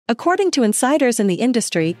According to insiders in the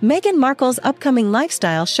industry, Meghan Markle's upcoming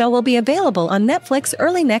lifestyle show will be available on Netflix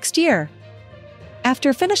early next year.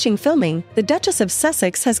 After finishing filming, the Duchess of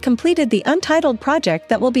Sussex has completed the untitled project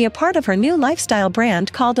that will be a part of her new lifestyle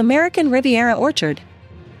brand called American Riviera Orchard.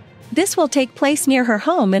 This will take place near her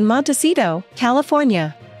home in Montecito,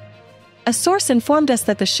 California. A source informed us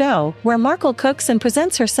that the show, where Markle cooks and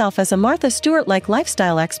presents herself as a Martha Stewart-like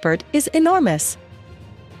lifestyle expert, is enormous.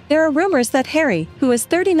 There are rumors that Harry, who is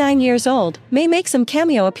 39 years old, may make some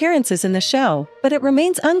cameo appearances in the show, but it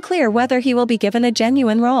remains unclear whether he will be given a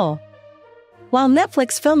genuine role. While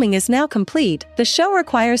Netflix filming is now complete, the show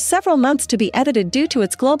requires several months to be edited due to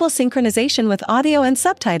its global synchronization with audio and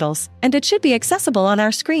subtitles, and it should be accessible on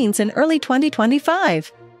our screens in early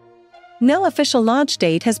 2025. No official launch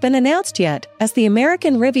date has been announced yet, as the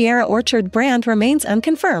American Riviera Orchard brand remains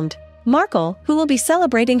unconfirmed. Markle, who will be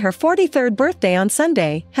celebrating her 43rd birthday on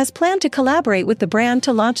Sunday, has planned to collaborate with the brand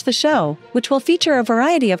to launch the show, which will feature a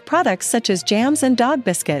variety of products such as jams and dog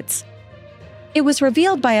biscuits. It was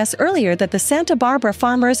revealed by us earlier that the Santa Barbara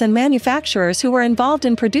farmers and manufacturers who were involved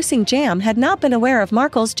in producing jam had not been aware of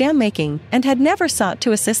Markle's jam making, and had never sought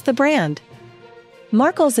to assist the brand.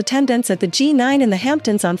 Markle's attendance at the G9 in the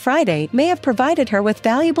Hamptons on Friday may have provided her with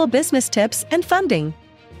valuable business tips and funding.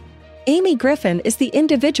 Amy Griffin is the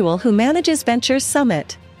individual who manages Ventures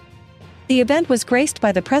Summit. The event was graced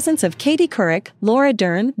by the presence of Katie Couric, Laura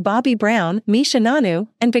Dern, Bobby Brown, Misha Nanu,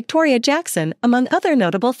 and Victoria Jackson, among other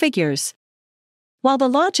notable figures. While the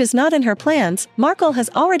launch is not in her plans, Markle has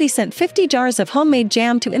already sent 50 jars of homemade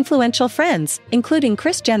jam to influential friends, including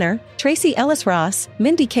Kris Jenner, Tracee Ellis Ross,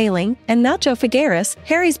 Mindy Kaling, and Nacho Figueras,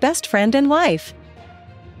 Harry's best friend and wife.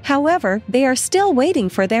 However, they are still waiting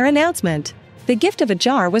for their announcement. The gift of a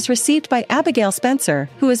jar was received by Abigail Spencer,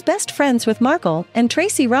 who is best friends with Markle, and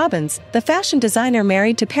Tracy Robbins, the fashion designer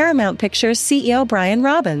married to Paramount Pictures CEO Brian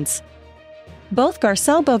Robbins. Both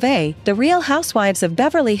Garcelle Beauvais, the Real Housewives of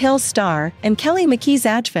Beverly Hills star, and Kelly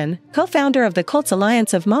McKee-Zajvan, co-founder of the Cults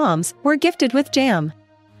Alliance of Moms, were gifted with jam.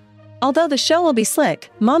 Although the show will be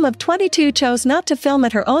slick, Mom of 22 chose not to film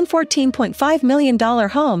at her own $14.5 million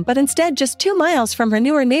home but instead just 2 miles from her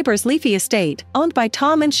newer neighbor's leafy estate, owned by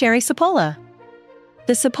Tom and Sherry Cipolla.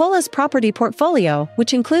 The Cipollas' property portfolio,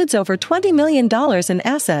 which includes over $20 million in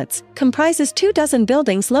assets, comprises 24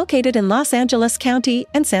 buildings located in Los Angeles County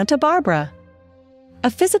and Santa Barbara. A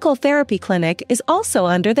physical therapy clinic is also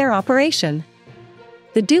under their operation.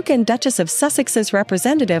 The Duke and Duchess of Sussex's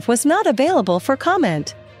representative was not available for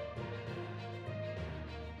comment.